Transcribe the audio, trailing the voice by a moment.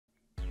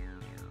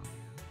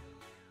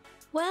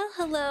Well,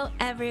 hello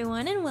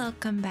everyone and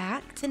welcome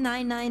back to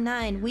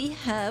 999. We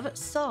have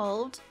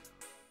solved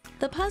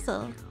the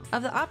puzzle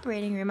of the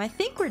operating room. I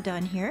think we're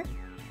done here.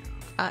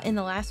 In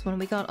the last one,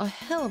 we got a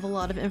hell of a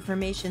lot of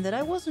information that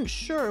I wasn't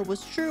sure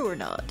was true or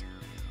not.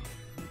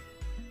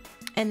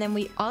 And then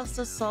we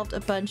also solved a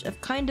bunch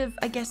of kind of,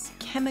 I guess,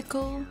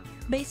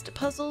 chemical-based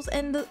puzzles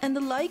and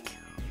the like.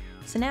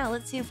 So now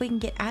let's see if we can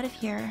get out of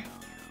here.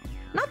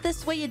 Not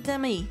this way, you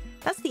dummy.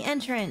 That's the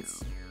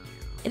entrance.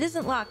 It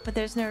isn't locked, but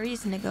there's no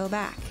reason to go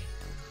back.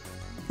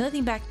 The only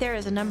thing back there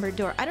is a numbered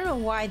door. I don't know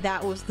why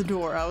that was the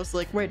door. I was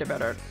like, wait a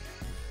minute.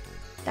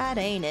 That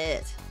ain't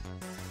it.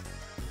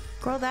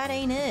 Girl, that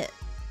ain't it.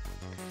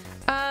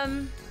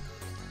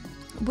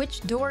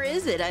 Which door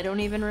is it? I don't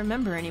even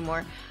remember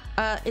anymore.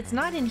 It's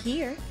not in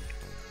here.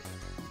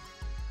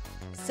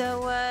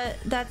 So,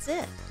 that's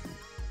it.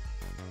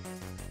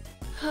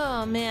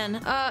 Oh,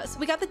 man. So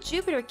we got the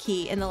Jupiter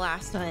key in the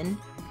last one.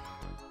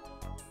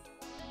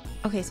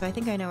 Okay, so I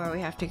think I know where we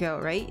have to go,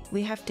 right?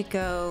 We have to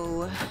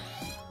go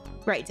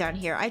right down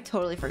here. I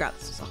totally forgot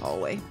this was a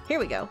hallway. Here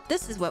we go.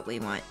 This is what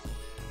we want.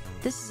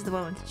 This is the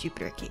one with the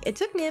Jupiter key. It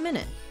took me a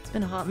minute. It's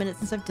been a hot minute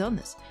since I've done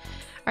this.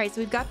 All right, so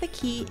we've got the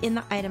key in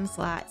the item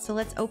slot, so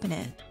let's open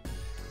it.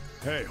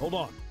 Hey, hold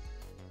on.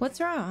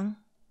 What's wrong?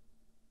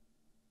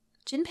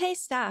 Junpei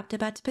stopped,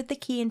 about to put the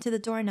key into the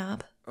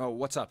doorknob. Oh,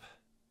 what's up?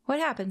 What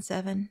happened,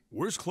 Seven?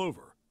 Where's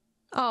Clover?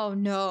 Oh,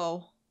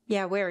 no.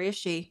 Yeah, where is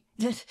she?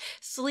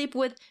 sleep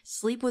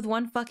with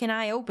one fucking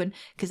eye open,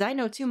 because I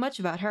know too much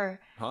about her.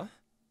 Huh?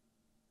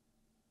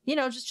 You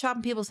know, just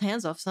chopping people's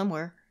hands off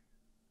somewhere.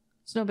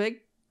 It's no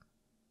big.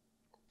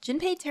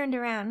 Junpei turned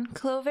around.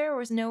 Clover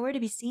was nowhere to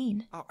be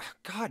seen. Oh,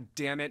 god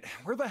damn it.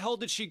 Where the hell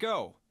did she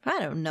go? I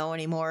don't know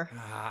anymore.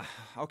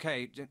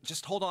 Okay,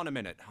 just hold on a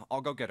minute.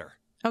 I'll go get her.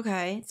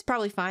 Okay, it's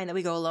probably fine that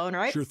we go alone,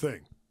 right? Sure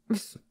thing.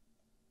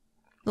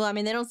 Well, I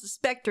mean, they don't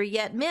suspect her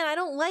yet. Man, I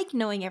don't like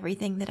knowing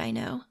everything that I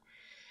know.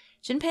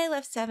 Junpei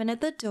left Seven at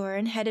the door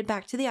and headed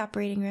back to the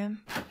operating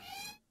room.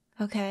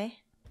 Okay.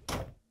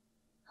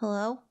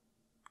 Hello?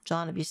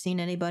 John, have you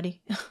seen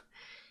anybody?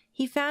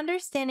 He found her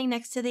standing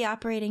next to the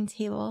operating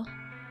table.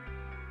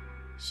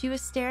 She was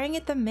staring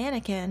at the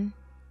mannequin.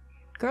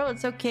 Girl,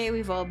 it's okay.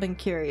 We've all been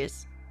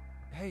curious.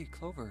 Hey,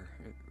 Clover.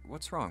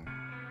 What's wrong?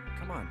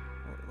 Come on.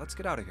 Let's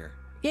get out of here.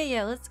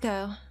 Yeah, let's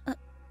go.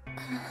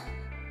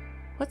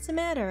 What's the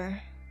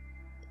matter?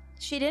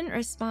 She didn't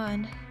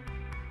respond.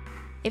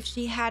 If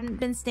she hadn't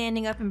been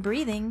standing up and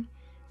breathing,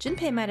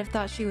 Junpei might have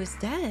thought she was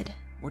dead.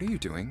 What are you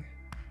doing?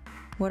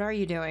 What are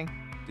you doing?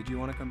 Did you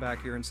want to come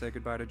back here and say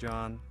goodbye to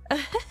John?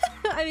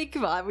 I mean,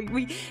 come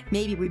on.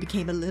 Maybe we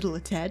became a little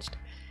attached.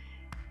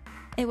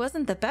 It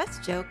wasn't the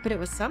best joke, but it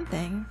was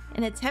something.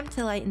 An attempt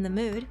to lighten the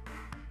mood.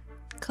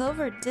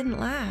 Clover didn't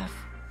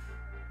laugh.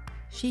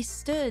 She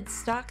stood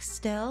stock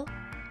still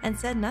and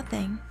said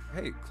nothing.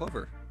 Hey,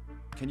 Clover.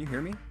 Can you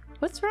hear me?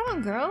 What's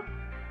wrong, girl?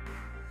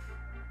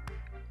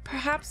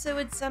 Perhaps it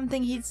was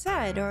something he'd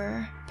said,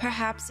 or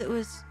perhaps it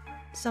was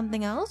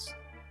something else?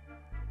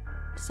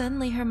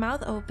 Suddenly her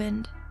mouth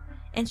opened,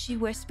 and she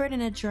whispered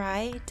in a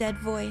dry, dead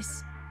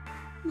voice.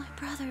 My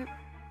brother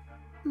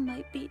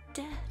might be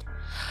dead.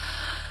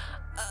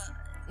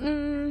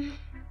 Maybe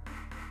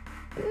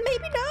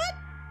not.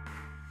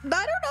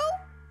 I don't know.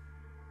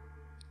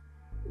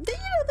 You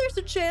know, there's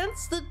a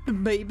chance that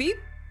maybe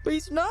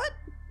he's not.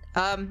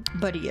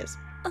 But he is.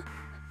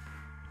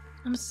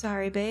 I'm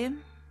sorry, babe.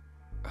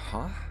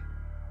 Huh?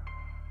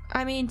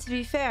 I mean, to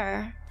be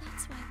fair.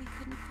 That's why we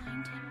couldn't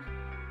find him.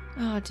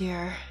 Oh,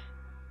 dear.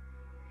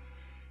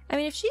 I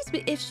mean, if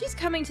she's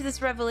coming to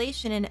this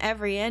revelation in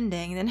every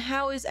ending, then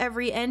how is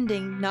every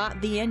ending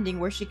not the ending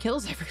where she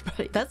kills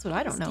everybody? That's what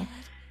I don't know.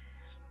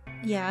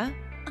 Dead. Yeah?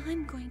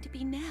 I'm going to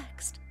be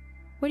next.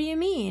 What do you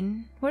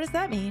mean? What does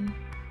that mean?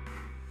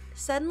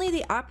 Suddenly,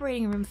 the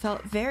operating room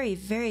felt very,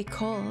 very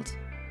cold.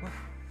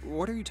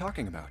 What are you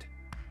talking about?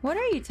 What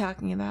are you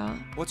talking about?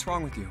 What's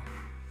wrong with you?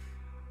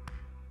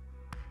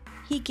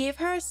 He gave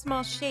her a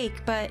small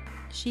shake, but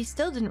she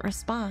still didn't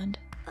respond.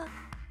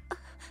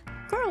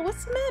 Girl,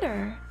 what's the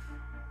matter?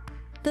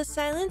 The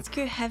silence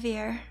grew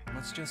heavier.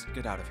 Let's just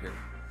get out of here.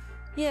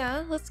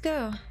 Yeah, let's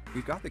go.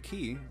 We've got the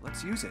key.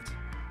 Let's use it.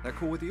 That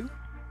cool with you?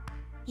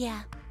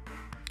 Yeah.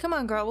 Come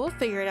on, girl, we'll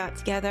figure it out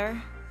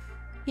together.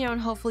 You know, and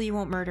hopefully you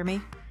won't murder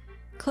me.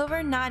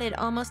 Clover nodded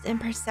almost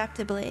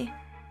imperceptibly.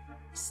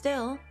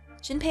 Still,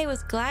 Junpei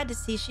was glad to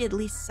see she at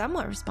least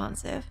somewhat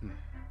responsive.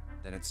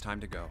 Then it's time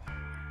to go.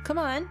 Come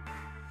on.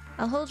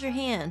 I'll hold your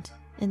hand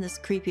in this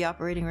creepy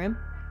operating room.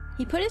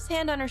 He put his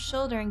hand on her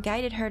shoulder and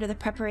guided her to the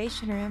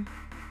preparation room.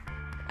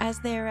 As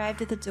they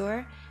arrived at the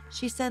door,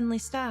 she suddenly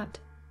stopped.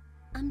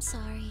 I'm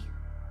sorry.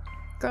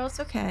 Girl, it's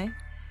okay.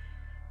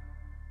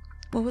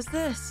 What was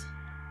this?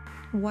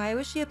 Why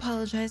was she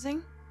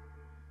apologizing?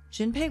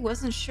 Junpei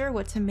wasn't sure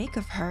what to make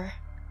of her.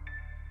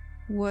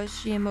 Was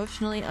she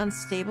emotionally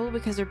unstable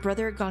because her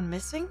brother had gone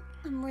missing?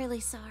 I'm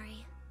really sorry.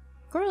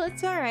 Girl,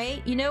 it's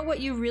alright. You know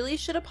what you really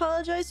should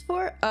apologize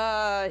for?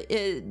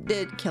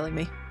 It killing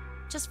me.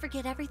 Just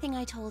forget everything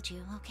I told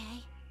you,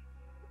 okay?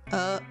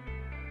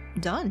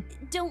 done.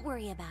 Don't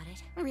worry about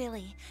it.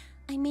 Really.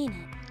 I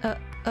mean it.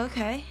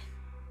 Okay.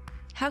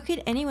 How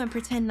could anyone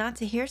pretend not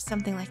to hear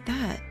something like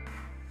that?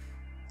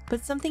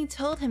 But something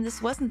told him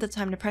this wasn't the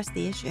time to press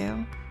the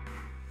issue.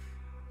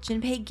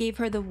 Junpei gave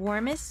her the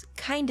warmest,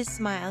 kindest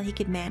smile he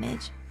could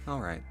manage. All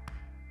right.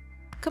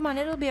 Come on,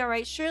 it'll be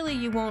alright. Surely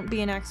you won't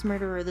be an axe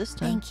murderer this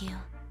time. Thank you.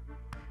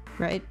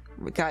 Right?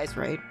 Guys,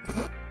 right?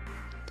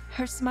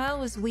 Her smile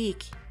was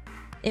weak.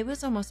 It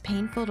was almost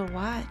painful to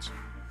watch.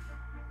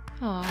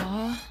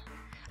 Aww.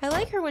 I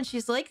like her when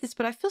she's like this,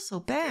 but I feel so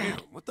bad.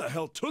 Damn, what the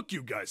hell took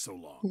you guys so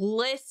long?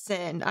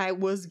 Listen, I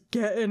was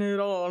getting it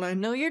on. I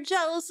know you're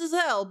jealous as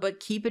hell, but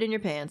keep it in your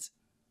pants.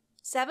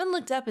 Seven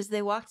looked up as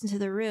they walked into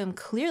the room,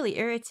 clearly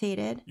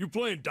irritated. You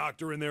playing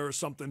doctor in there or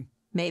something?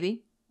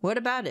 Maybe. What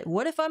about it?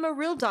 What if I'm a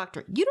real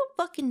doctor? You don't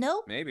fucking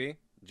know. Maybe.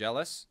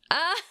 Jealous?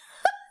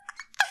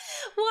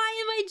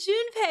 Why am I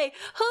Junpei?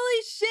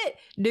 Holy shit.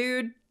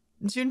 Dude,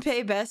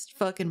 Junpei, best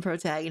fucking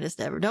protagonist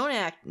ever. Don't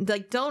act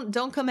like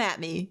don't come at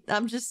me.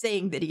 I'm just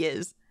saying that he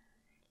is.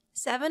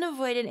 Seven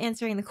avoided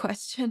answering the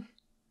question.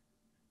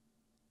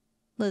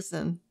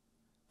 Listen.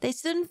 They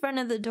stood in front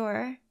of the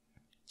door.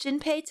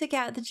 Junpei took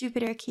out the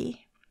Jupiter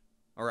key.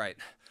 All right.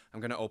 I'm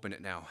gonna open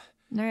it now.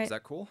 All right. Is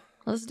that cool?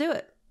 Let's do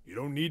it. You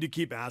don't need to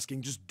keep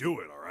asking, just do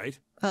it, all right?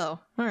 Oh,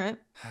 all right.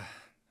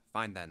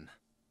 Fine then.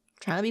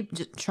 Trying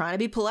to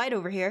be polite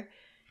over here.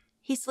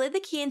 He slid the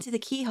key into the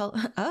keyhole.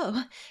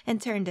 Oh, and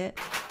turned it.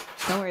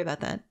 Don't worry about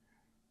that.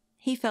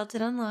 He felt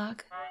it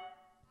unlock.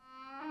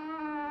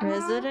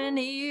 Resident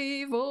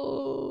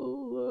Evil.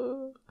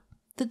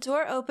 The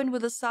door opened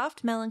with a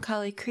soft,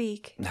 melancholy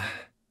creak.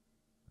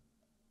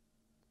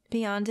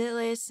 Beyond it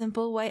lay a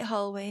simple white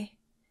hallway.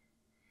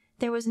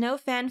 There was no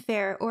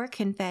fanfare or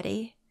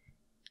confetti.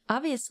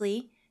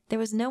 Obviously, there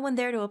was no one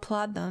there to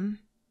applaud them.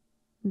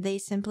 They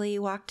simply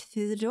walked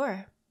through the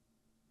door.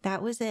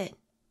 That was it.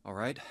 All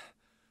right.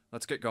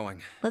 Let's get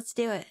going. Let's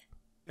do it.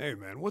 Hey,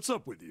 man, what's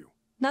up with you?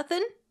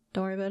 Nothing?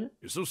 Don't worry about it.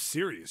 You're so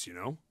serious, you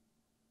know?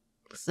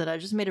 Listen, I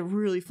just made a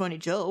really funny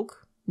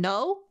joke.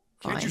 No?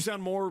 Can't Fine. you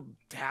sound more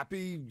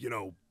happy, you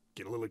know,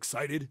 get a little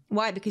excited?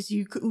 Why? Because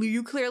you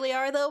clearly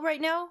are, though,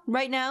 right now?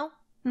 Right now?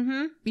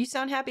 Mm-hmm. You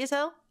sound happy as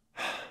hell?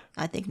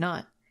 I think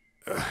not.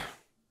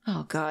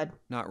 Oh, God.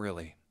 Not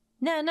really.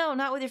 No,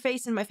 not with your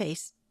face in my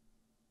face.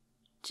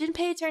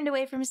 Junpei turned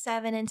away from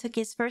Seven and took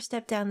his first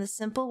step down the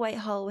simple white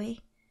hallway.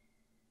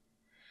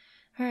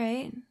 All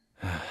right.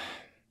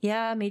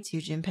 Yeah, me too,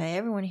 Junpei.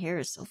 Everyone here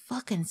is so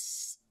fucking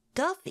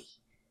stuffy.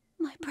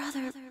 My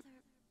brother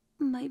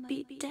might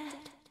be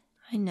dead.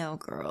 I know,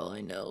 girl.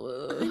 I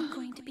know. I'm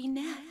going to be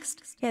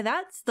next. Yeah,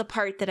 that's the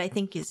part that I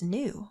think is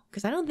new,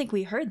 because I don't think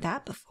we heard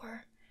that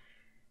before.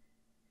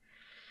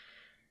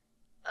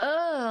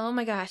 Oh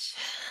my gosh.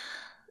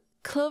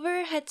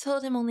 Clover had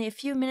told him only a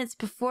few minutes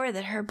before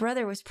that her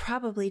brother was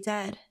probably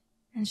dead,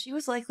 and she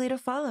was likely to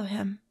follow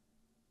him.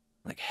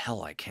 Like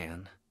hell I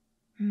can.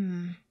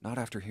 Not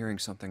after hearing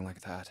something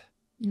like that.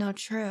 Not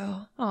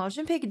true. Oh,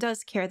 Junpei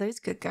does care, though. He's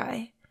a good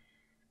guy.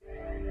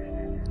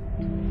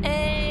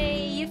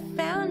 Hey, you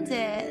found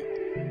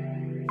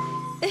it.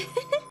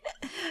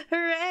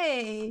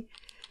 Hooray.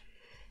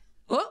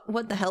 Oh,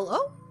 what the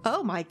hell?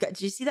 Oh my god.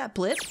 Did you see that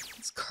blip?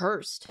 It's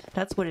cursed.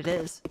 That's what it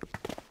is.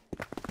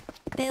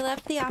 They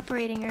left the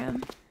operating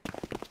room.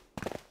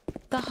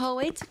 The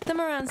hallway took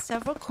them around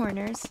several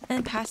corners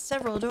and past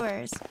several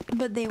doors,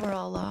 but they were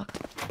all locked.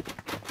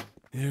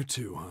 There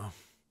too, huh?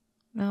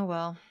 Oh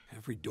well.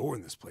 Every door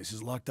in this place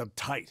is locked up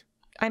tight.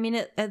 I mean,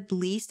 at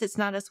least it's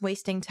not us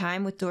wasting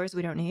time with doors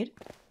we don't need.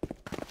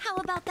 How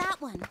about that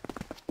one?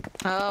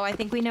 Oh, I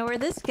think we know where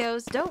this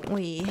goes, don't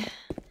we?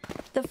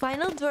 The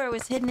final door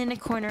was hidden in a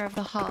corner of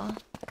the hall.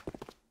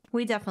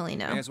 We definitely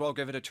know. May as well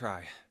give it a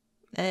try.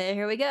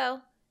 Here we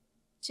go.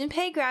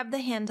 Junpei grabbed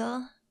the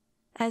handle.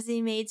 As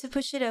he made to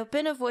push it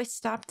open, a voice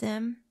stopped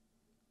him.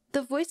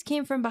 The voice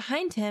came from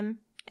behind him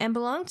and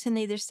belonged to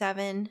neither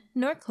Seven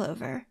nor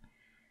Clover.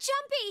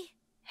 Jumpy!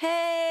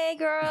 Hey,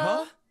 girl.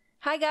 Huh?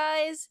 Hi,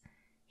 guys.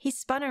 He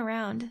spun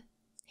around.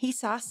 He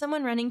saw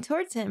someone running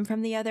towards him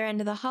from the other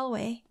end of the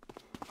hallway.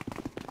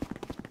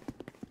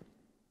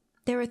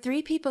 There were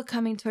 3 people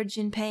coming toward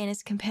Junpei and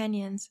his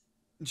companions.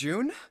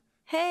 June?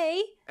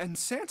 Hey! And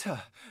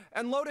Santa.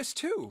 And Lotus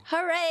too.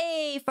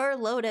 Hooray for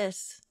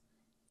Lotus!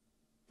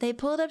 They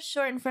pulled up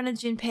short in front of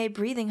Junpei,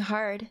 breathing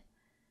hard.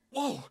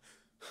 Whoa!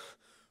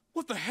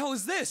 What the hell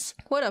is this?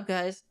 What up,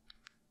 guys?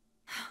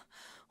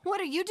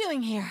 What are you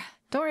doing here?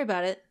 Don't worry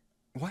about it.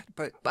 What?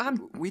 But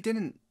I'm we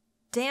didn't...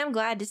 damn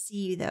glad to see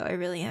you, though. I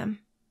really am.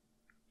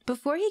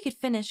 Before he could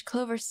finish,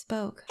 Clover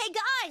spoke. Hey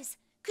guys,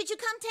 could you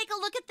come take a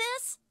look at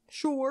this?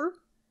 Sure.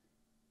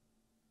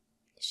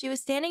 She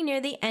was standing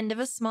near the end of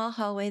a small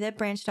hallway that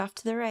branched off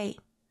to the right.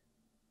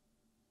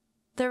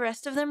 The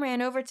rest of them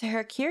ran over to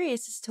her,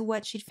 curious as to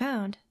what she'd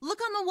found. Look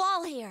on the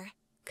wall here.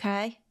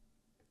 Okay.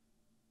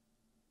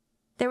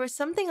 There was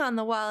something on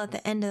the wall at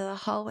the end of the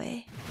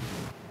hallway.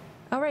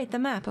 Oh, right, the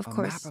map, of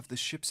course. A map of the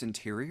ship's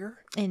interior?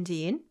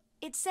 Indeed.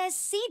 It says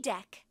C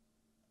deck.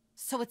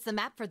 So it's the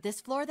map for this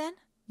floor then?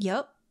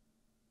 Yup.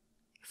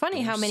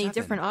 Funny how Door many 7.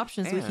 different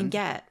options we can And-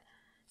 get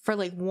for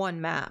like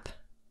one map.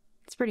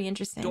 It's pretty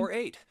interesting. Door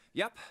 8.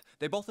 Yep,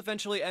 they both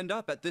eventually end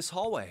up at this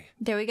hallway.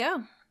 There we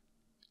go.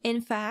 In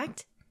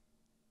fact,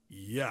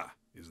 Yeah,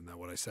 isn't that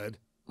what I said?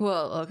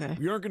 well, okay.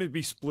 We aren't going to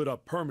be split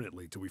up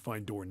permanently till we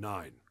find door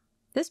 9.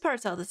 This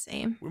part's all the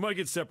same. We might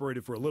get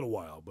separated for a little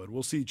while, but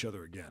we'll see each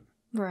other again.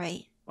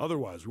 Right.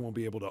 Otherwise, we won't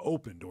be able to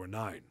open door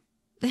 9.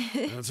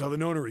 That's how the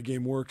nonary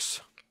game works.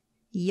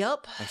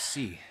 Yup. I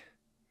see.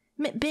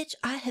 Bitch,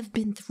 I have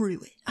been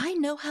through it. I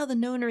know how the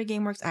nonary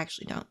game works. I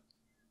actually don't.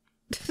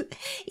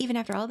 Even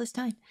after all this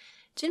time.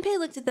 Junpei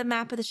looked at the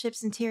map of the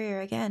ship's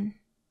interior again.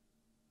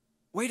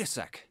 Wait a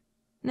sec.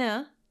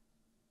 No,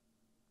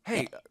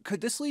 Hey,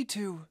 could this lead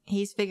to...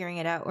 he's figuring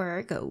it out where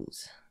it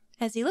goes.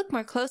 As he looked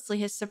more closely,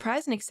 his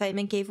surprise and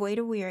excitement gave way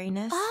to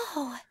weariness.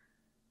 Oh,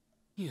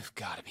 You've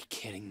got to be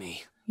kidding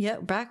me.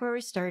 Yep, back where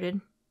we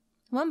started.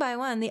 One by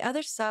one, the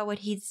others saw what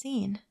he'd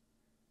seen.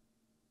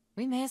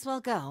 We may as well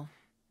go.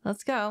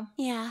 Let's go.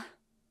 yeah.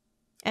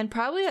 And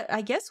probably,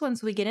 I guess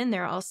once we get in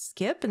there, I'll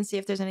skip and see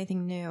if there's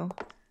anything new.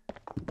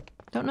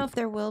 Don't know if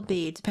there will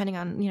be, depending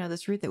on,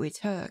 this route that we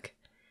took.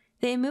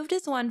 They moved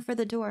as one for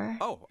the door.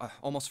 Oh,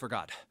 almost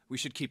forgot. We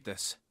should keep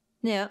this.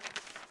 Yep.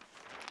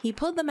 He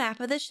pulled the map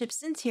of the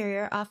ship's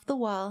interior off the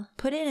wall,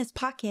 put it in his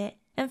pocket,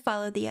 and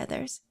followed the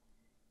others.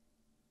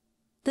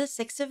 The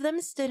 6 of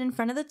them stood in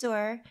front of the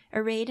door,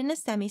 arrayed in a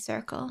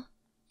semicircle.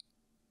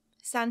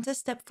 Santa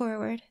stepped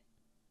forward.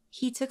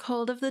 He took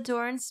hold of the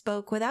door and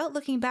spoke without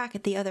looking back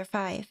at the other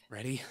 5.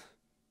 Ready?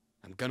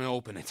 I'm gonna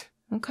open it.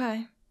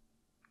 Okay.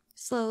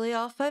 Slowly,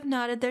 all 5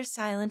 nodded their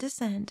silent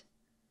assent.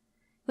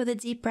 With a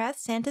deep breath,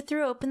 Santa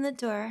threw open the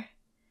door.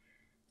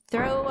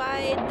 Throw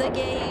wide the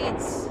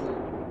gates!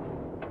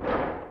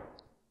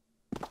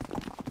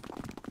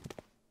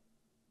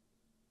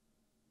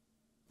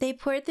 They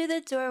poured through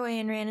the doorway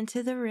and ran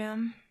into the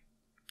room.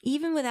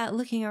 Even without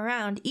looking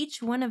around,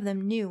 each one of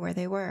them knew where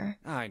they were.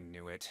 I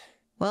knew it.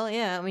 Well,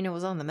 yeah, we know it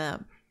was on the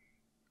map.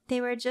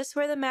 They were just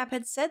where the map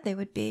had said they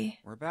would be.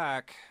 We're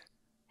back.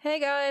 Hey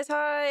guys,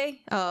 hi!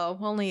 Oh,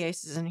 only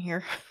Ace is in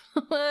here.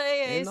 Hi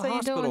Ace, In the how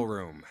you doing? hospital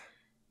room.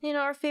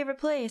 Our favorite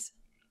place.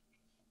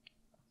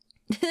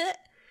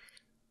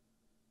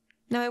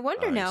 Now I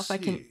wonder I now if I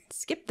can see.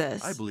 skip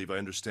this. I believe I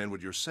understand what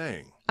you're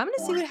saying. I'm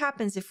gonna see what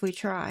happens if we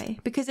try.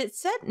 Because it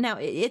said now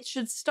it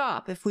should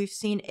stop if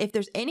if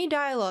there's any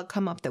dialogue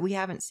come up that we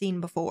haven't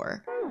seen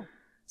before.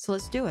 So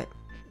let's do it.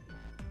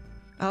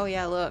 Oh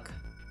yeah, look.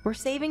 We're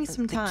saving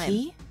some time. The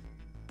key?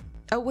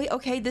 Oh wait,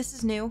 okay, this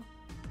is new.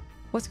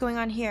 What's going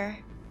on here?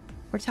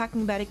 We're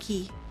talking about a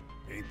key.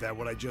 Ain't that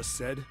what I just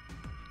said?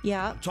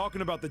 Yeah.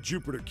 Talking about the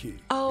Jupiter key.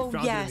 Oh, we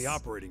found it yes. in the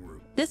operating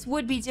room. This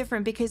would be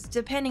different because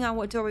depending on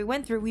what door we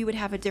went through, we would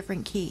have a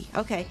different key.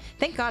 Okay,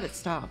 thank God it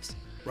stops.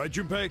 Right,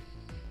 Junpei?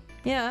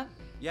 Yeah,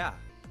 Yeah.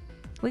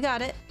 we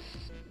got it.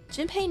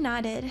 Junpei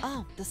nodded.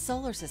 Oh, the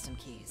solar system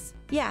keys.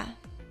 Yeah,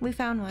 we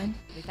found one.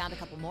 We found a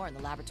couple more in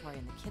the laboratory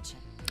in the kitchen.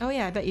 Oh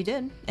yeah, I bet you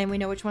did. And we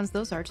know which ones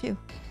those are too.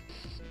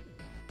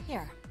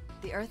 Here,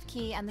 the Earth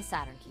key and the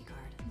Saturn key card.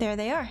 There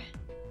they are.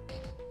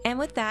 And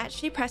with that,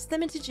 she pressed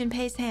them into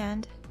Junpei's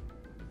hand.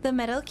 The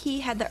metal key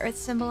had the Earth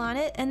symbol on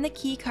it, and the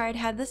key card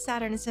had the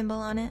Saturn symbol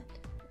on it.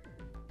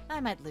 I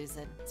might lose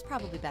it. It's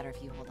probably better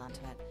if you hold on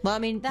to it. Well, I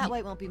mean, That way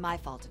it won't be my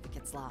fault if it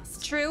gets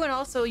lost. true, and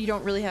also you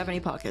don't really have any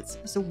pockets.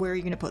 So where are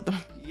you going to put them?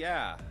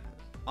 Yeah.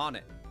 On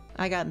it.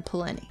 I got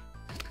plenty.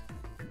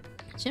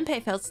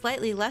 Junpei felt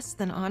slightly less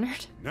than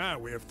honored. Now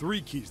we have 3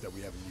 keys that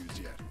we haven't used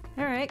yet.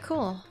 All right,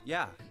 cool.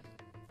 Yeah.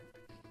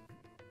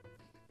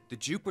 The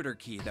Jupiter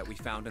key that we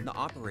found in the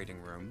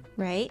operating room.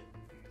 Right?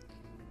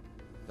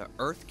 The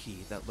Earth key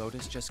that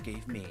Lotus just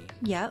gave me.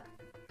 Yep,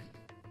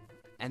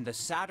 And the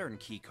Saturn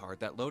key card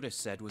that Lotus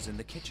said was in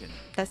the kitchen.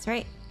 that's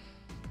right.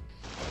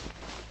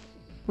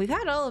 We've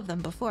had all of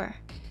them before.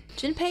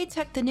 Junpei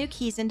tucked the new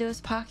keys into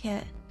his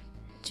pocket.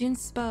 Jun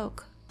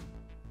spoke.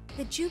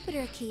 The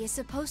Jupiter key is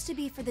supposed to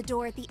be for the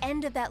door at the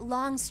end of that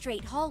long,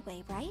 straight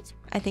hallway, right?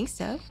 I think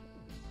so.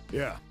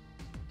 Yeah.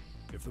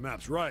 If the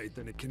map's right,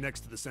 then it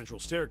connects to the central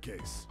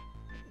staircase.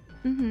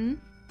 Mm-hmm.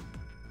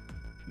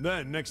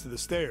 Then, next to the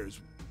stairs,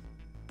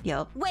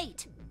 Yep.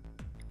 Wait!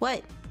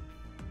 What?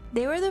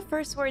 They were the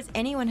first words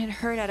anyone had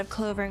heard out of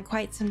Clover in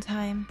quite some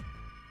time.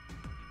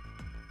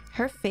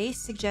 Her face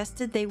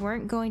suggested they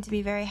weren't going to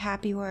be very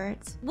happy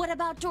words. What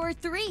about door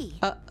 3?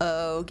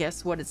 Uh-oh,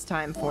 guess what it's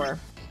time for?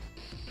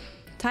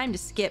 Time to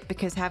skip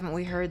because haven't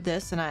we heard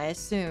this, and I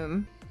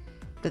assume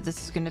that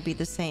this is going to be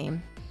the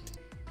same.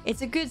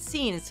 It's a good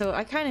scene, so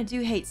I kind of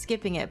do hate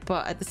skipping it,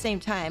 but at the same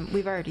time,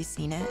 we've already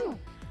seen it.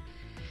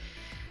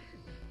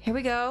 Here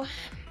we go.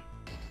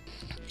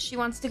 She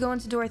wants to go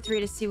into door 3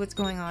 to see what's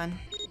going on.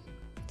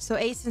 So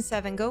Ace and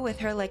 7 go with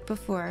her like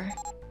before.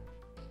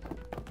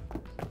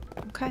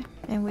 Okay,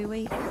 and we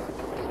wait.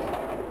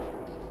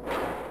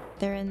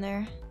 They're in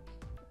there.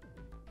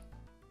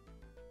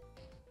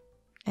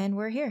 And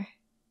we're here.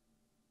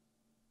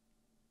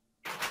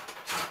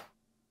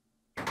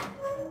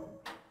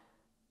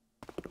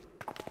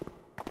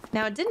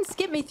 Now, it didn't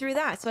skip me through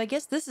that, so I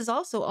guess this is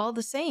also all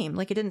the same.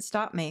 Like, it didn't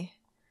stop me.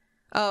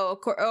 Oh,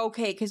 of course.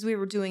 Okay, because we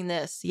were doing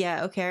this.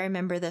 Yeah, okay, I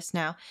remember this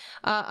now.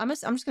 I'm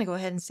just gonna go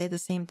ahead and say the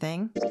same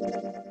thing.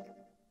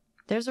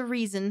 There's a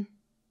reason.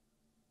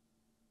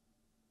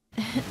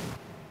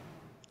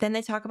 Then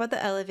they talk about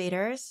the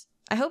elevators.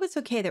 I hope it's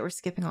okay that we're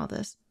skipping all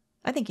this.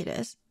 I think it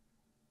is.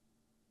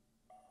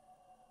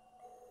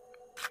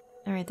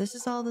 Alright, this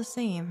is all the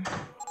same.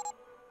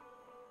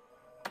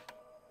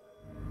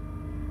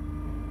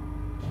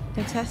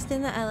 They're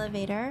testing the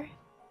elevator.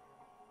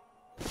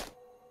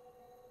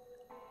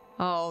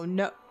 Oh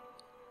no.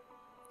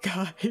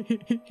 Guys.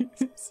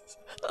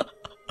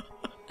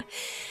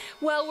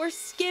 Well, we're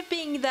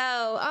skipping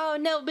though. Oh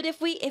no, but if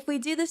we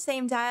do the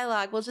same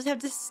dialogue, we'll just have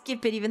to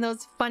skip it even though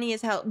it's funny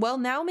as hell. Well,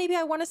 now maybe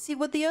I want to see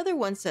what the other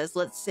one says.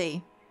 Let's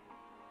see.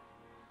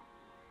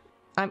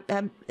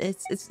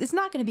 It's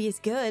not going to be as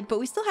good, but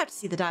we still have to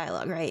see the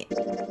dialogue, right?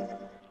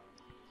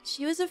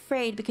 She was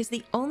afraid because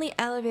the only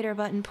elevator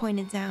button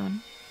pointed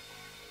down.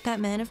 That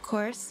meant, of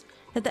course,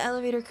 that the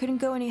elevator couldn't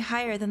go any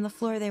higher than the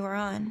floor they were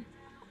on.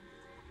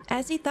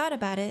 As he thought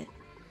about it,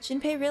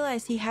 Junpei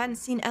realized he hadn't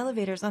seen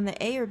elevators on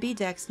the A or B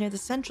decks near the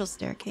central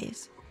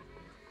staircase.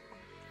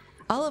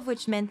 All of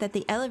which meant that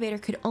the elevator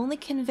could only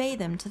convey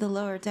them to the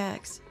lower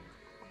decks.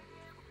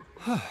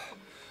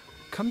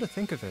 Come to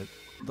think of it,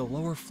 the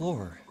lower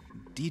floor,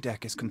 D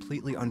deck, is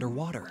completely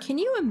underwater. Can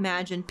you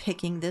imagine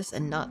picking this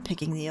and not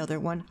picking the other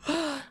one?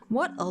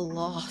 What a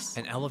loss.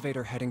 An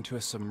elevator heading to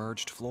a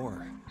submerged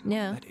floor.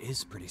 Yeah. That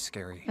is pretty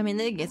scary. I mean,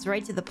 it gets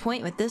right to the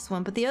point with this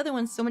one, but the other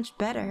one's so much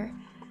better.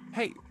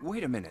 Hey,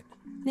 wait a minute.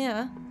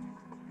 Yeah.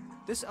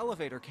 This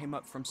elevator came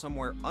up from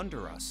somewhere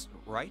under us,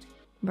 right?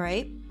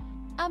 Right?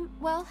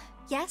 Well,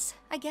 yes,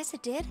 I guess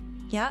it did.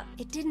 Yeah.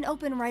 It didn't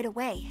open right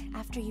away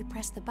after you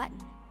pressed the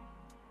button.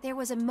 There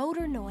was a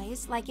motor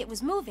noise, like it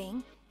was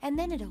moving, and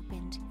then it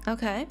opened.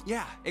 Okay.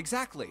 Yeah,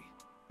 exactly.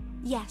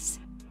 Yes.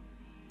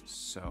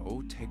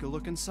 So, take a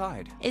look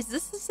inside. Is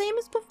this the same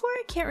as before?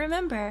 I can't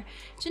remember.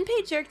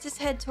 Junpei jerked his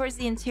head towards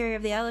the interior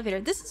of the elevator.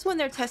 This is when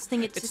they're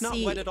testing it to see... It's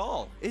not wet at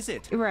all, is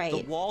it? Right.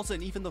 The walls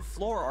and even the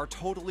floor are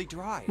totally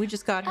dry. We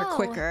just got her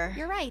quicker.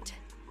 You're right.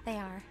 They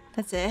are.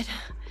 That's it.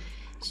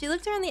 She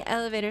looked around the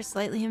elevator,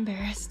 slightly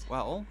embarrassed.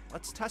 Well,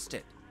 let's test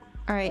it.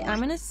 Alright, I'm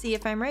gonna see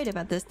if I'm right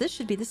about this. This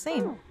should be the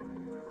same.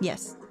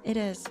 Yes, it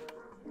is.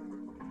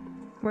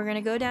 We're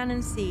gonna go down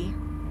and see.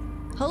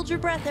 Hold your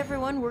breath,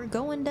 everyone. We're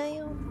going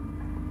down.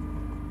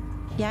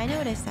 Yeah, I know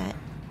what I said.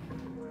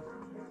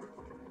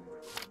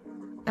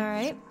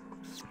 Alright.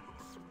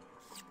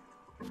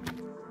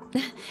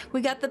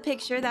 We got the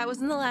picture. That was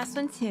in the last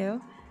one,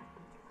 too.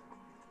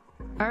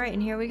 Alright,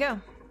 and here we go.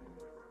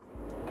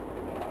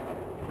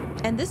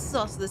 And this is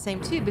also the same,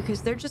 too,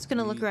 because they're just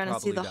gonna look around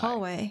and see the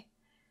hallway.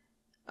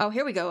 Oh,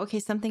 here we go. Okay,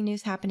 something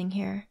new's happening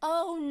here.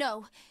 Oh,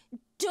 no.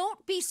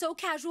 Don't be so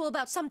casual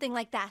about something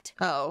like that.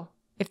 Oh,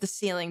 if the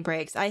ceiling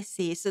breaks. I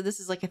see. So this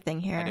is like a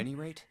thing here. At any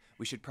rate,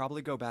 we should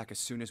probably go back as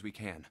soon as we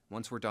can,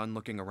 once we're done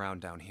looking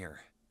around down here.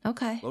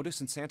 Okay. Lotus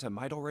and Santa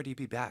might already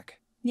be back.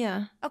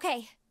 Yeah.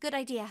 Okay, good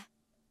idea.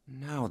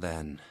 Now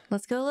then.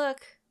 Let's go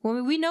look.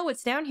 Well, we know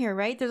what's down here,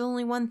 right? There's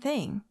only one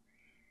thing.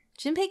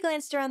 Junpei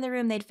glanced around the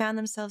room they'd found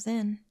themselves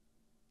in.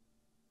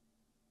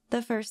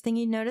 The first thing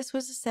he noticed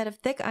was a set of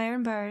thick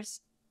iron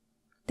bars.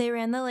 They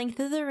ran the length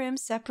of the room,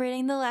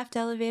 separating the left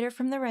elevator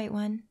from the right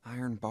one.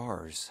 Iron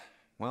bars.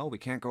 Well, we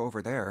can't go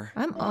over there.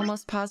 I'm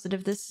almost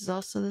positive this is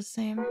also the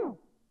same.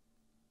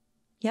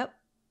 Yep.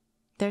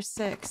 There's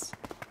 6.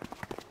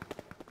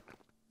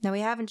 Now,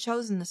 we haven't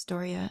chosen the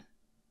store yet.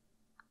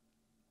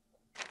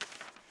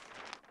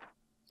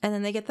 And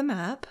then they get the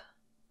map.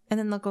 And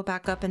then they'll go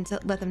back up and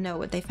let them know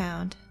what they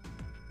found.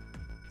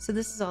 So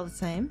this is all the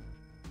same.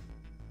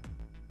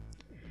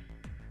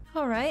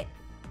 Alright.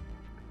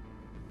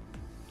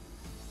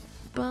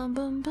 Bum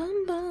bum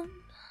bum bum.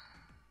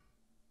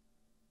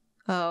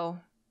 Oh.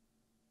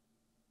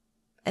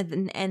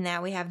 And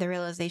now we have the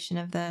realization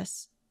of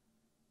this.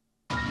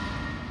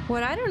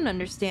 What I don't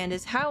understand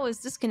is how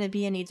is this going to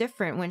be any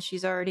different when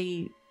she's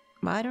already...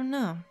 I don't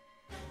know.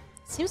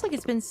 Seems like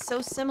it's been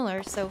so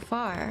similar so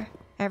far.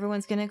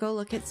 Everyone's going to go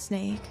look at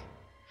Snake.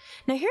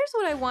 Now here's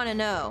what I want to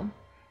know.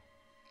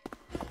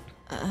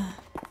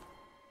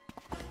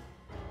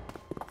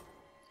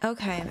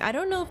 Okay, I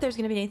don't know if there's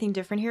going to be anything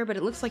different here, but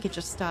it looks like it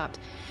just stopped.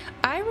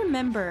 I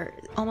remember,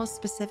 almost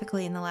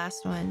specifically in the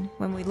last one,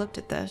 when we looked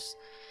at this,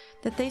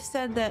 that they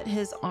said that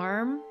his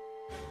arm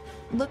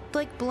looked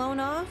like blown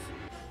off,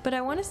 but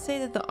I want to say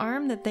that the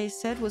arm that they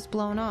said was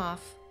blown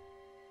off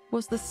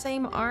was the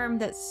same arm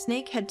that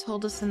Snake had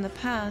told us in the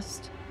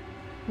past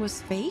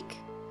was fake?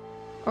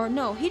 Or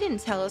no, he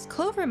didn't tell us.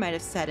 Clover might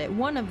have said it.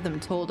 One of them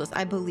told us.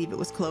 I believe it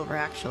was Clover,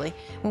 actually,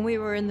 when we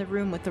were in the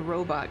room with the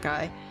robot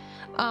guy.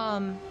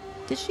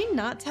 Did she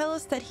not tell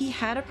us that he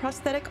had a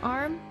prosthetic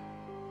arm?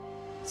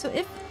 So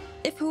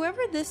if whoever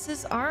this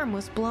is arm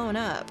was blown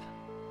up,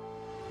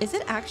 is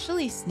it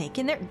actually Snake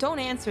in there? Don't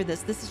answer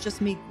this. This is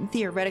just me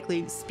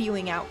theoretically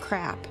spewing out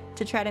crap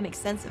to try to make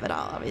sense of it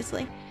all,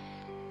 obviously.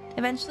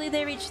 Eventually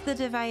they reached the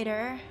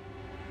divider.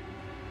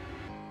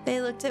 They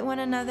looked at one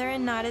another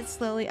and nodded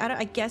slowly.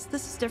 I guess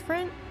this is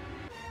different?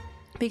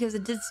 because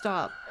it did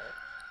stop.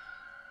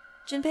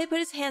 Junpei put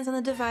his hands on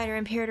the divider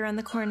and peered around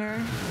the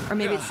corner. Or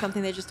maybe it's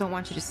something they just don't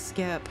want you to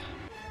skip.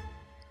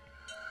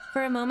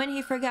 For a moment,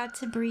 he forgot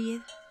to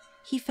breathe.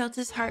 He felt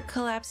his heart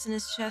collapse in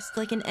his chest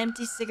like an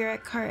empty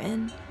cigarette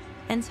carton,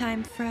 and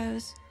time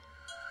froze.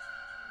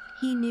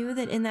 He knew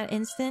that in that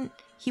instant,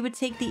 he would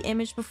take the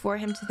image before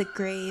him to the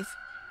grave.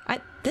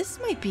 This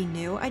might be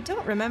new. I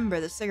don't remember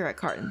the cigarette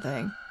carton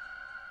thing.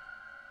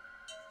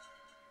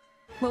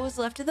 What was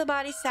left of the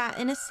body sat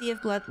in a sea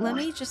of blood. Let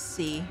me just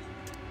see.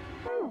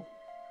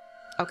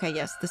 Okay,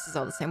 yes, this is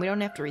all the same. We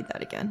don't have to read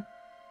that again.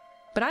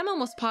 But I'm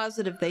almost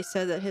positive they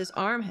said that his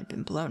arm had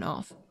been blown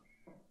off.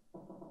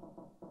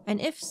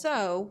 And if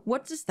so,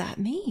 what does that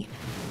mean?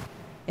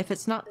 If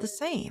it's not the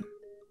same?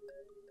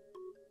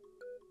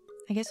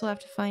 I guess we'll have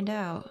to find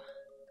out.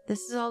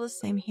 This is all the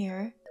same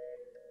here.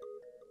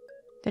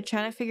 They're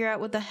trying to figure out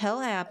what the hell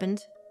happened.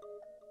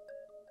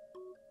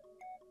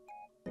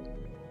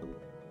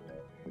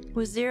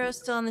 Was Zero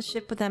still on the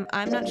ship with them?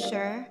 I'm not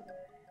sure.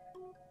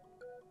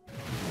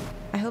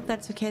 I hope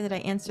that's okay that I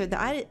answered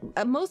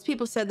that. Most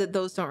people said that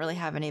those don't really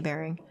have any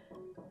bearing.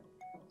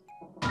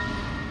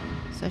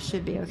 So I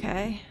should be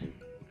okay.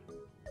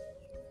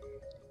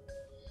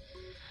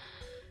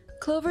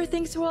 Clover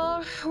thinks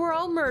we're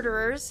all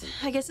murderers.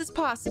 I guess it's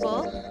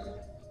possible.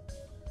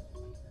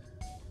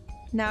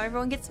 Now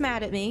everyone gets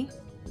mad at me.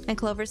 And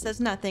Clover says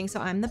nothing, so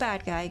I'm the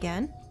bad guy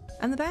again.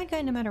 I'm the bad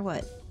guy no matter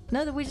what.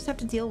 No, that we just have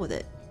to deal with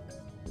it.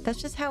 That's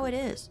just how it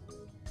is.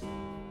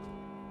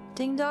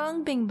 Ding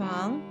dong, bing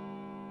bong.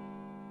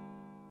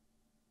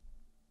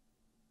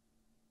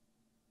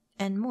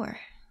 And more.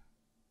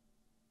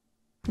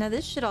 Now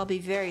this should all be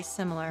very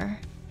similar.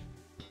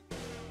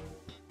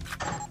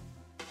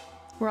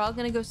 We're all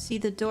gonna go see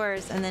the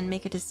doors and then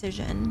make a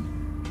decision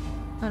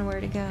on where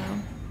to go.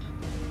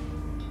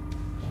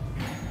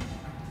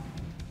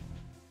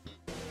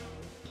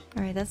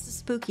 Alright, that's the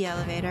spooky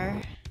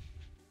elevator.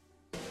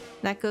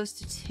 That goes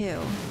to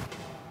 2.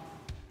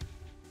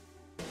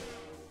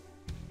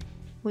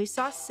 We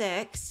saw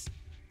 6.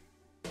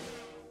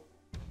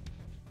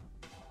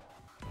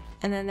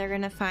 And then they're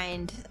gonna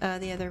find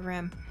the other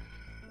room.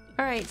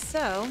 Alright,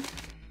 so...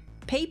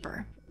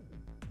 paper.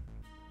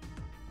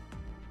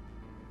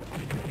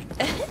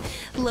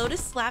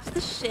 Lotus slaps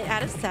the shit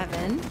out of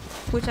 7,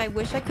 which I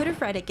wish I could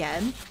have read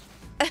again.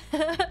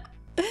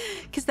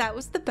 Because that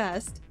was the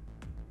best.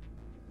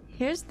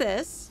 Here's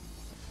this.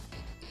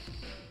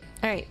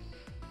 Alright.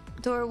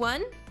 Door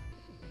 1,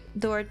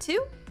 door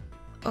 2,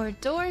 or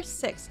door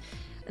 6.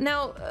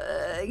 Now,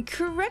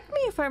 correct me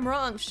if I'm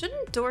wrong.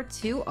 Shouldn't door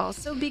 2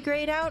 also be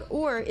grayed out?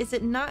 Or is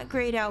it not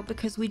grayed out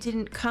because we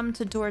didn't come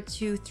to door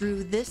 2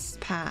 through this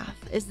path?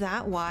 Is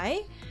that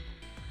why?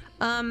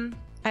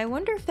 I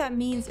wonder if that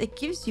means it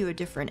gives you a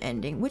different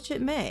ending, which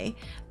it may.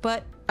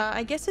 But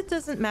I guess it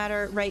doesn't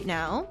matter right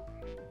now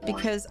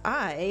because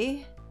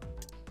I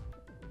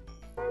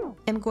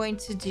am going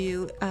to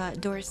do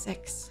door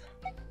 6.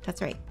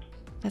 That's right.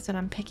 That's what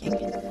I'm picking.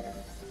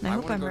 And I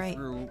hope I'm right.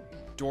 Through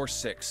door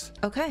 6.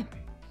 Okay.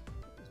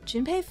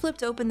 Junpei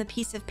flipped open the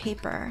piece of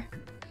paper.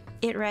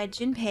 It read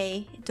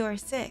Junpei, door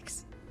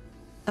 6.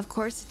 Of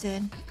course it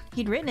did.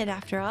 He'd written it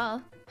after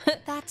all.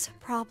 That's a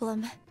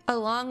problem.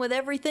 Along with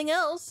everything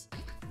else.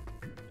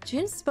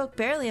 Jun spoke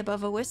barely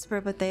above a whisper,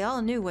 but they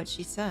all knew what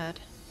she said.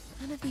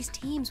 None of these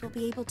teams will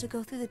be able to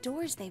go through the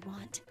doors they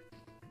want.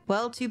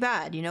 Well, too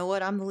bad. You know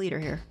what? I'm the leader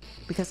here.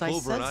 Because I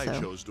Clover said and I so.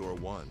 chose door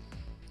 1.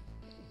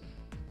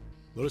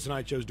 Lotus and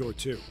I chose door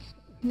 2.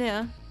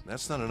 Yeah,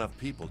 That's not enough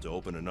people to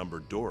open a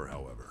numbered door,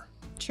 however.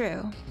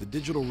 true. The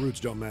digital routes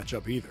don't match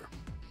up either.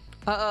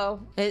 Uh-oh.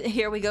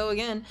 Here we go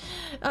again.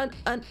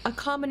 A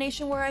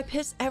combination where I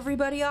piss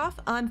everybody off?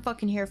 I'm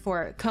fucking here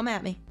for it. Come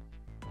at me.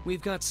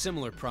 We've got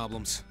similar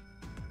problems.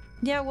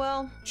 Yeah,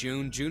 well,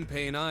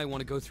 Junpei and I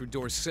want to go through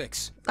door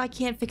 6, I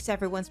can't fix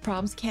everyone's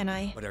problems, can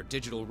I? but our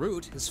digital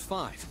route is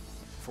 5.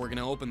 If we're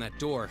gonna open that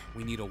door,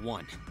 we need a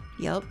 1.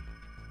 Yup.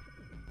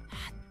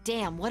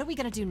 Damn, what are we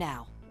gonna do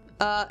now?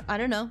 I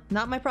don't know.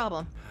 Not my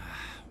problem.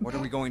 What are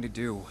we going to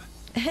do?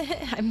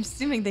 I'm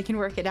assuming they can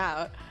work it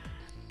out.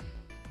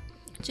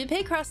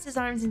 Junpei crossed his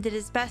arms and did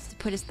his best to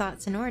put his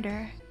thoughts in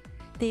order.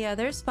 The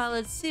others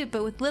followed suit,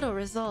 but with little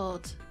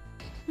result.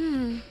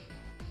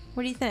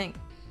 What do you think?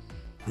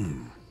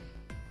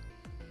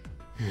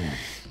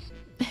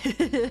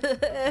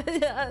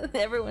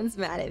 Everyone's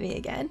mad at me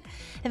again.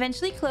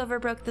 Eventually, Clover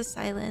broke the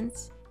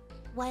silence.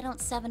 Why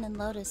don't 7 and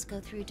Lotus go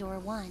through door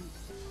 1?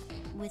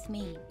 With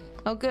me.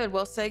 Oh good,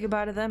 well say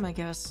goodbye to them, I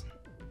guess.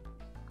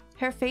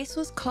 Her face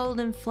was cold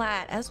and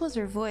flat, as was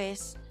her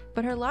voice,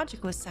 but her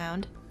logic was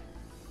sound.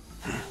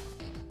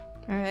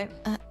 Alright.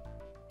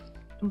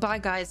 Bye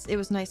guys, it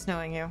was nice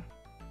knowing you.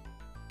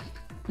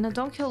 Now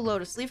don't kill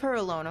Lotus, leave her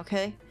alone,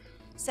 okay?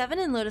 7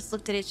 and Lotus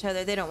looked at each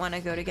other. They don't want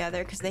to go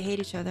together because they hate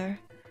each other.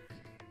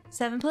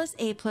 7 plus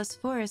 8 plus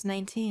 4 is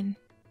 19.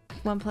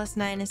 1 plus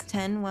 9 is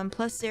 10. 1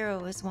 plus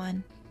 0 is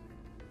 1.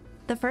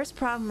 The first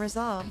problem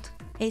resolved.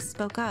 Ace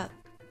spoke up.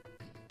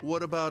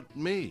 What about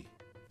me?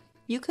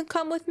 You can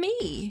come with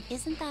me.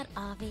 Isn't that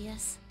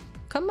obvious?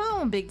 Come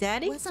on, Big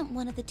Daddy. Wasn't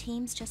one of the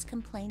teams just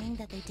complaining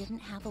that they didn't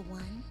have a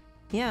 1?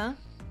 Yeah.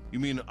 You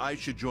mean I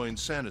should join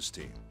Santa's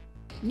team?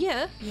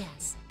 Yeah,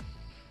 Yes.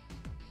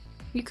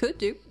 you could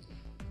do.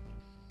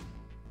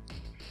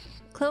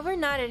 Clover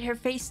nodded, her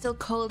face still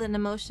cold and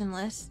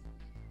emotionless.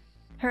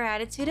 Her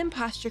attitude and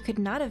posture could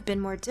not have been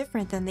more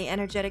different than the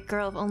energetic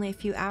girl of only a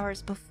few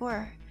hours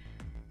before.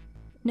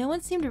 No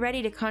one seemed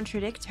ready to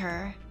contradict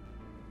her.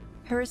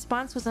 Her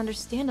response was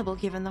understandable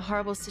given the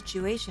horrible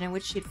situation in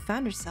which she had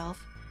found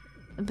herself.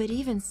 But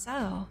even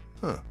so...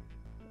 Huh.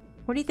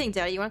 What do you think,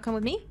 Daddy? You want to come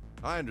with me?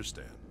 I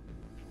understand.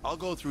 I'll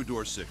go through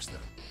door 6 then.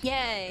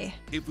 Yay!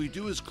 If we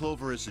do as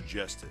Clover has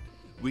suggested,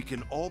 we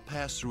can all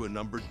pass through a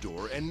numbered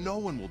door and no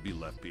one will be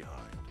left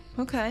behind.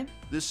 Okay.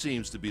 This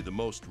seems to be the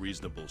most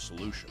reasonable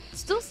solution.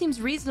 Still seems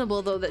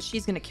reasonable, though, that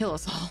she's gonna kill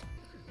us all.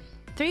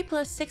 3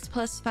 plus 6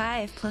 plus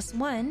 5 plus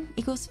 1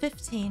 equals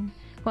 15.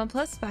 1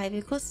 plus 5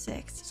 equals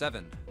 6.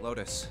 7.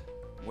 Lotus.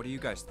 What do you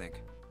guys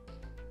think?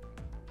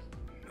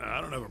 I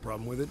don't have a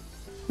problem with it.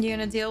 You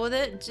gonna deal with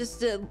it?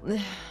 Just,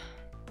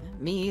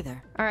 Me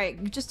either.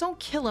 Alright, just don't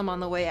kill him on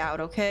the way out,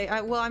 okay?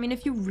 Well, I mean,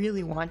 if you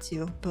really want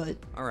to, but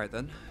Alright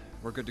then.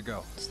 We're good to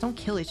go. just don't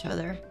kill each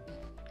other.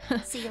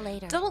 See you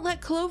later. Don't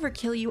let Clover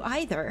kill you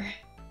either.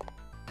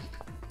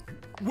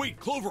 Wait,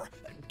 Clover!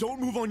 Don't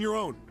move on your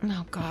own!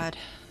 Oh, God.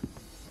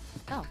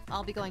 Oh,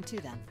 I'll be going too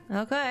then.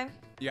 Okay.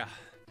 Yeah.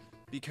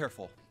 Be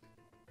careful.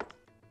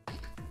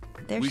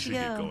 There We she should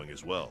get go. going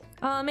as well.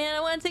 Oh man, I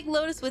want to take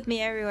Lotus with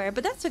me everywhere,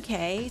 but that's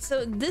okay.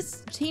 So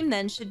this team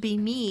then should be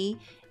me,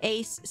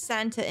 Ace,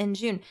 Santa, and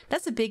June.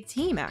 That's a big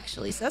team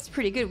actually, so that's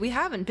pretty good. We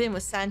haven't been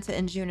with Santa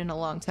and June in a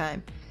long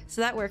time, so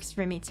that works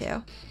for me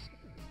too.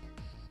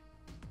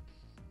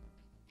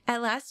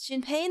 At last,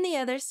 Junpei and the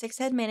other 6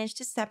 had managed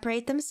to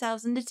separate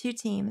themselves into 2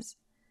 teams.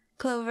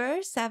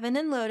 Clover, 7,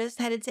 and Lotus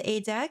headed to A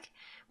deck,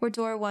 where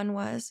door 1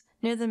 was,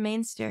 near the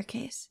main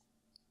staircase.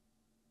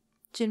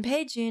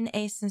 Junpei, June,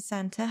 Ace, and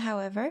Santa,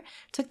 however,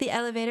 took the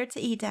elevator to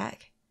E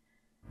deck.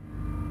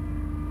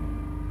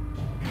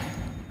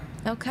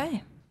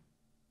 Okay.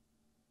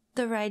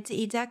 The ride to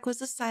E deck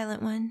was a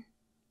silent one.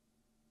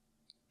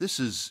 This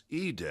is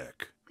E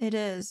deck. It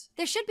is.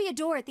 There should be a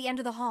door at the end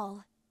of the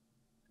hall.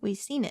 We've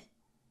seen it.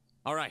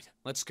 All right,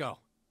 let's go.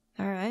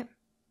 All right.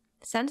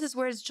 Santa's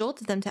words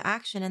jolted them to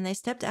action, and they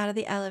stepped out of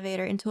the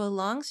elevator into a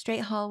long,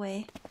 straight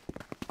hallway.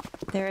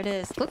 There it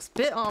is. Looks a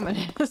bit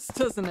ominous,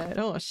 doesn't it?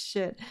 Oh,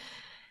 shit.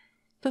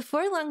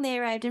 Before long, they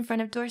arrived in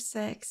front of door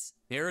 6.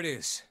 Here it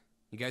is.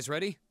 You guys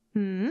ready?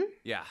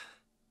 Yeah.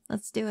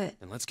 Let's do it.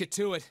 Then let's get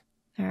to it.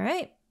 All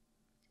right.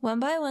 One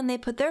by one, they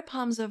put their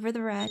palms over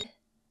the red.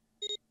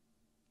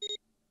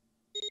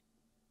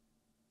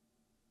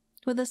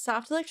 With a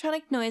soft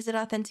electronic noise that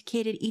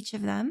authenticated each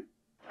of them.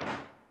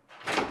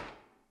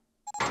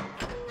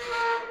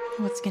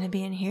 What's gonna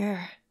be in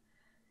here?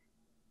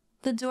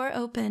 The door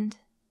opened,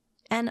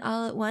 and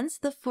all at once,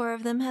 the 4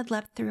 of them had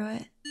leapt through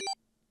it.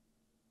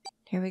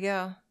 Here we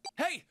go.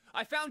 Hey,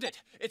 I found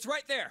it. It's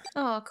right there.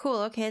 Oh, cool.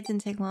 Okay, it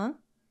didn't take long.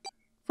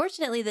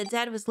 Fortunately, the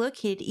dead was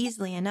located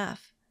easily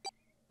enough.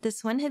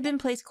 This one had been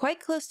placed quite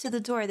close to the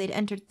door they'd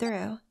entered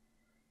through.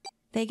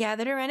 They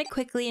gathered around it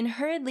quickly and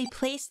hurriedly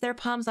placed their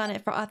palms on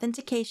it for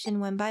authentication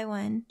one by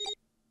one.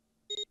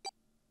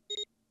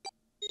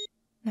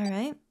 All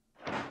right.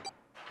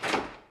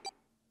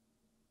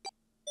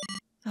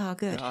 Oh,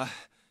 good.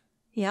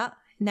 Yeah,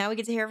 now we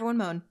get to hear everyone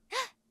moan.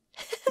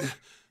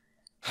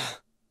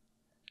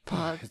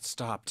 Pog. It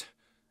stopped.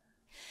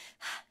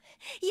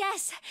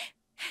 Yes!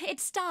 It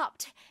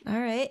stopped. All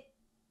right.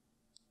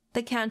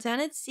 The countdown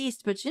had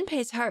ceased, but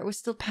Junpei's heart was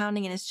still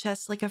pounding in his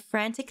chest like a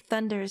frantic,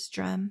 thunderous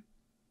drum.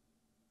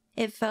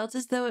 It felt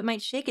as though it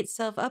might shake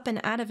itself up and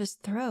out of his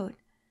throat.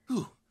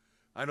 Whew.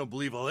 I don't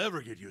believe I'll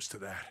ever get used to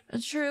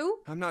that. True.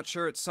 I'm not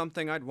sure it's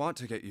something I'd want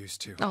to get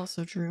used to.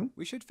 Also true.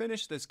 We should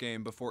finish this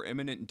game before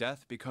imminent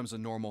death becomes a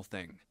normal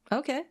thing.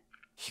 Okay.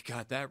 You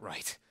got that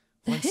right.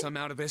 Once I'm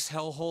out of this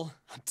hellhole,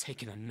 I'm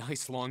taking a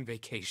nice long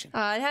vacation.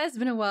 It has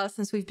been a while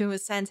since we've been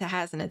with Santa,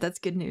 hasn't it? That's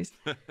good news.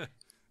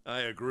 I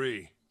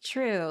agree.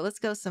 True. Let's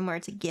go somewhere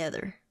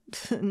together.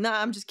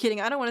 Nah, I'm just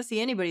kidding. I don't want to see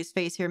anybody's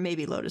face here.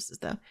 Maybe Lotus's,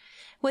 though.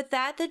 With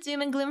that, the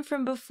doom and gloom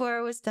from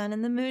before was done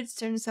and the mood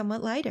turned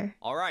somewhat lighter.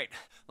 All right,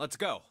 let's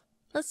go.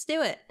 Let's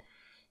do it.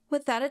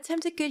 With that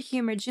attempt at good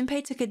humor,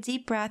 Junpei took a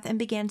deep breath and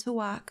began to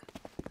walk.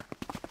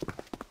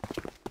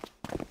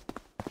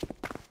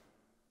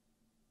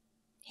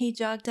 He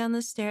jogged down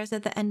the stairs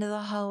at the end of the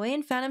hallway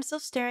and found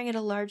himself staring at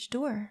a large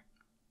door.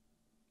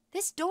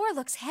 This door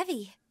looks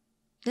heavy.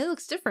 It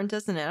looks different,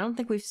 doesn't it? I don't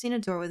think we've seen a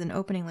door with an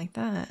opening like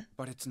that.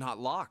 But it's not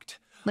locked.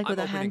 Like with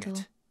I'm a opening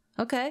handle. it.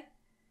 Okay.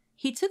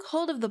 He took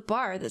hold of the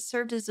bar that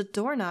served as a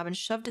doorknob and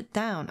shoved it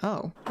down.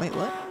 Oh, wait,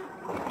 what?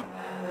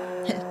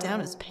 Down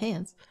his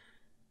pants.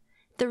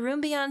 The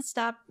room beyond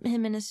stopped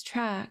him in his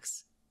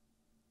tracks.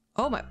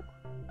 Oh my...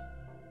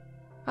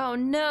 Oh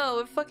no,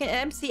 a fucking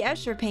MC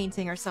Escher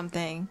painting or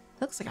something.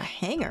 Looks like a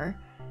hanger.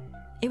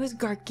 It was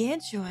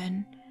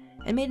gargantuan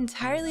and made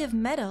entirely of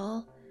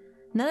metal.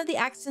 None of the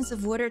accents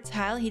of wood or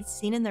tile he'd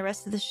seen in the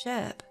rest of the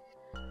ship.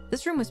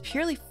 This room was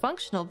purely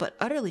functional, but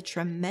utterly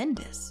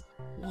tremendous.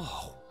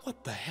 Whoa,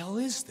 what the hell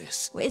is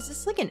this? Wait, is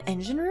this like an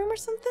engine room or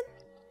something?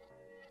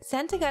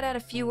 Santa got out a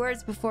few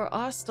words before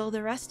awe stole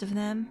the rest of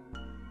them.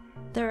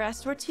 The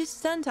rest were too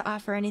stunned to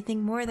offer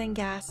anything more than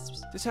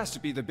gasps. This has to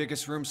be the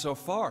biggest room so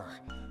far.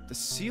 The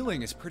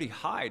ceiling is pretty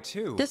high,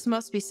 too. This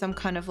must be some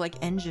kind of like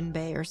engine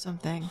bay or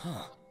something.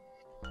 Huh.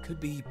 Could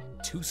be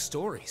 2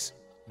 stories.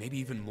 Maybe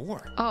even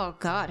more. Oh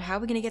god, how are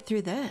we gonna get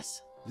through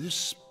this? This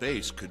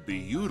space could be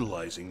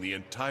utilizing the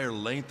entire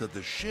length of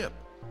the ship.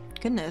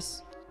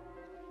 Goodness.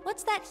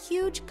 What's that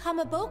huge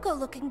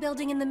Kamaboko-looking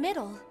building in the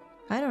middle?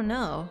 I don't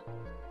know.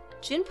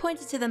 Jin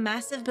pointed to the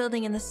massive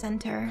building in the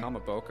center.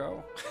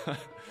 Kamaboko?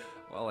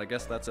 Well, I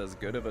guess that's as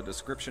good of a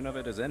description of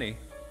it as any.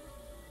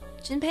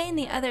 Junpei and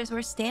the others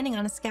were standing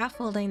on a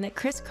scaffolding that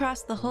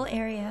crisscrossed the whole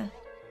area.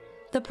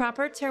 The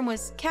proper term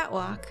was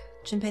catwalk,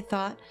 Junpei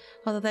thought,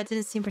 although that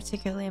didn't seem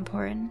particularly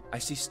important. I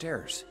see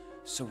stairs,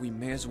 so we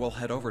may as well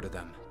head over to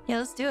them. Yeah,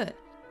 let's do it.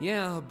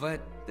 Yeah,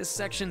 but this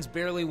section's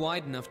barely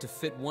wide enough to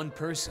fit 1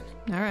 person.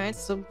 Alright,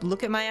 so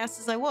look at my ass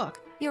as I walk.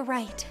 You're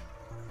right.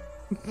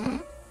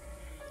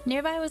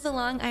 Nearby was a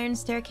long iron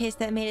staircase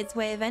that made its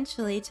way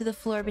eventually to the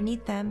floor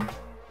beneath them.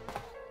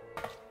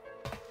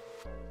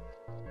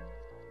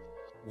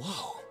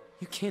 Whoa,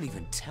 you can't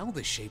even tell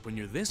the shape when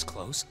you're this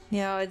close.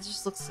 Yeah, it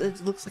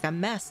looks like a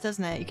mess,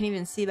 doesn't it? You can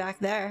even see back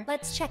there.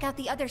 Let's check out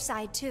the other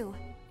side, too.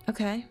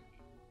 Okay.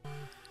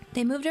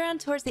 They moved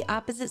around towards the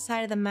opposite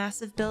side of the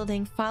massive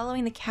building,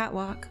 following the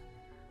catwalk.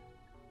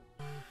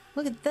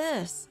 Look at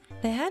this.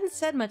 They hadn't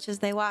said much as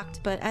they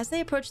walked, but as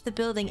they approached the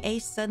building,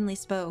 Ace suddenly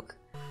spoke.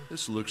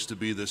 This looks to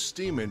be the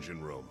steam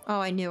engine room. Oh,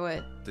 I knew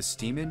it. The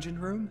steam engine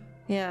room?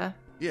 Yeah.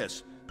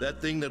 Yes,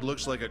 that thing that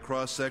looks like a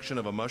cross-section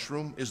of a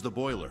mushroom is the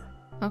boiler.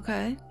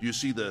 Okay. You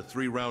see the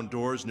 3 round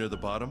doors near the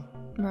bottom?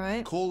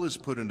 Right. Coal is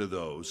put into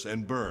those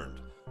and burned,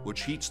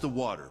 which heats the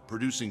water,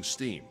 producing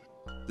steam.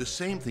 The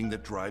same thing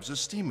that drives a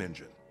steam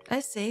engine.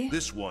 I see.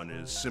 This one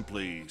is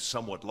simply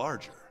somewhat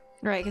larger.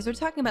 Right, because we're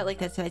talking about like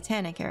the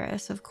Titanic era,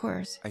 so of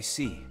course. I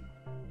see.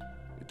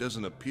 It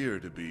doesn't appear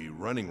to be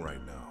running right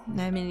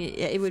now. I mean,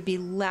 it would be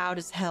loud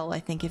as hell, I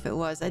think, if it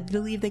was. I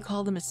believe they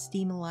call them a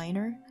steam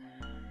liner.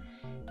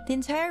 The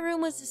entire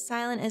room was as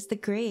silent as the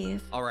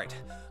grave. All right,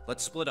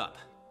 let's split up.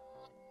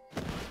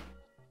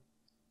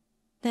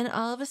 Then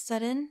all of a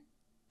sudden,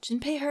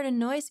 Junpei heard a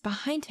noise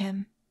behind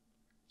him.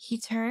 He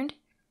turned,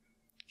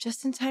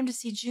 just in time to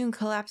see June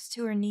collapse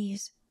to her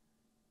knees.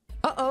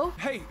 Uh-oh!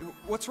 Hey,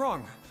 what's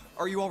wrong?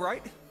 Are you all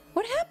right?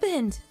 What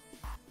happened?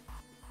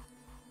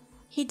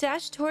 He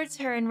dashed towards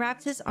her and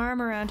wrapped his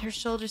arm around her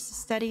shoulders to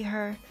steady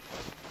her.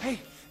 Hey,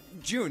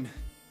 June.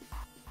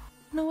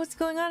 No, what's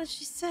going on? Is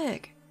she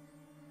sick?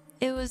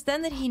 It was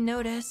then that he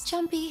noticed.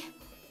 Jumpy.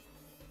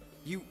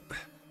 You...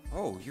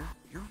 Oh, you're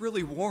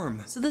really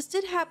warm. So this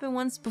did happen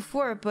once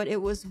before, but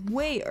it was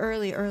way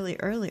early.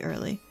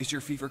 Is your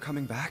fever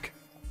coming back?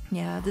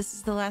 Yeah, this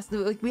is the last...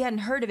 Like, we hadn't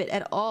heard of it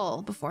at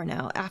all before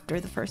now,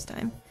 after the first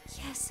time.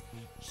 Yes.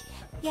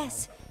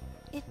 Yes.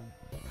 It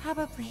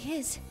probably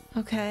is.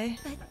 Okay.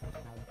 But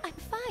I'm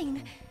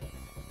fine.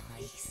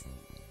 Please,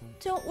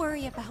 don't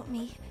worry about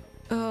me.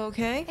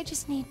 Okay. I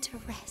just need to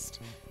rest.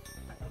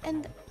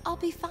 And I'll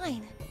be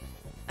fine.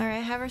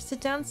 Alright, have her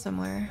sit down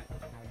somewhere.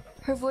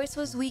 Her voice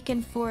was weak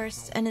and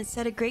forced, and it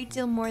said a great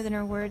deal more than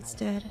her words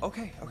did.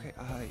 Okay,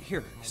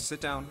 here,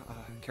 sit down,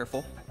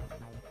 careful.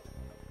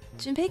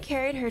 Junpei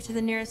carried her to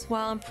the nearest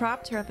wall and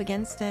propped her up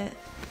against it.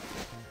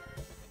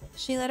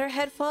 She let her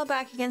head fall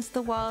back against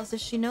the wall as if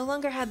she no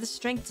longer had the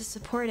strength to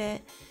support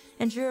it,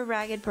 and drew a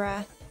ragged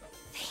breath.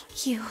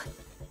 Thank you.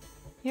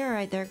 You're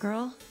alright there,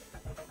 girl.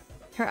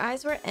 Her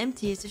eyes were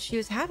empty as if she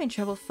was having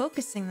trouble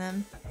focusing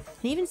them,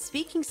 and even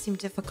speaking seemed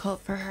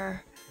difficult for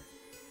her.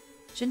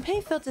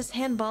 Junpei felt his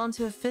hand ball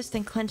into a fist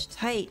and clenched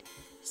tight,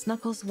 his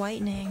knuckles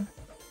whitening.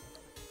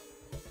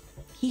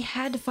 He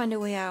had to find a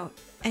way out,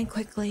 and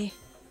quickly.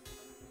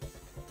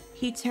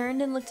 He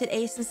turned and looked at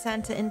Ace and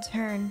Santa in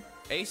turn.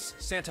 Ace,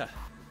 Santa.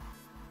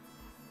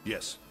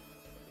 Yes.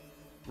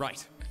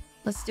 Right.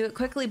 Let's do it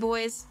quickly,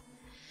 boys.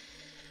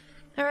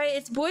 Alright,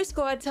 it's boy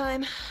squad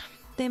time.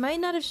 They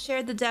might not have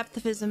shared the depth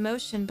of his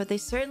emotion, but they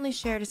certainly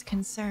shared his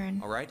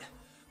concern. All right,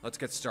 let's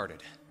get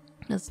started.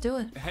 Let's do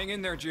it. Hang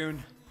in there,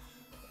 June.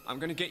 I'm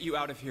gonna get you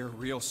out of here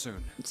real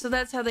soon. So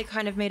that's how they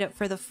kind of made up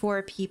for the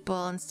 4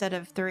 people instead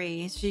of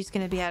 3. She's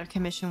gonna be out of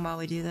commission while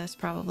we do this,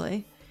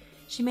 probably.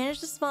 She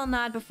managed a small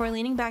nod before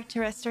leaning back to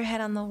rest her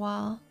head on the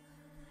wall.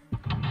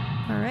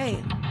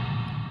 Alright.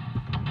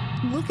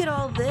 Look at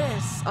all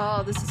this.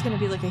 Oh, this is gonna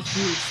be like a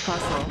huge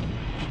puzzle.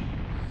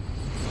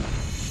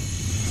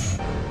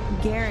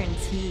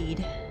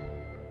 Guaranteed.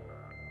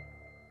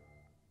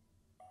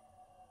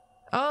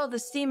 Oh, the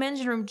steam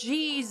engine room.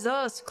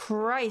 Jesus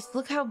Christ,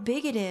 look how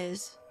big it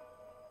is.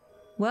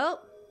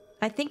 Well,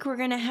 I think we're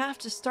gonna have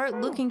to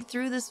start looking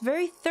through this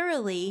very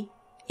thoroughly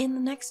in the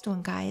next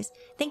one, guys.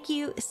 Thank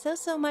you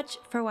so much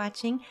for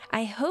watching.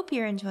 I hope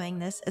you're enjoying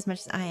this as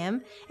much as I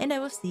am, and I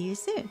will see you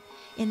soon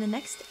in the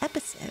next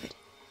episode.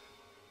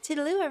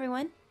 Toodaloo,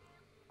 everyone.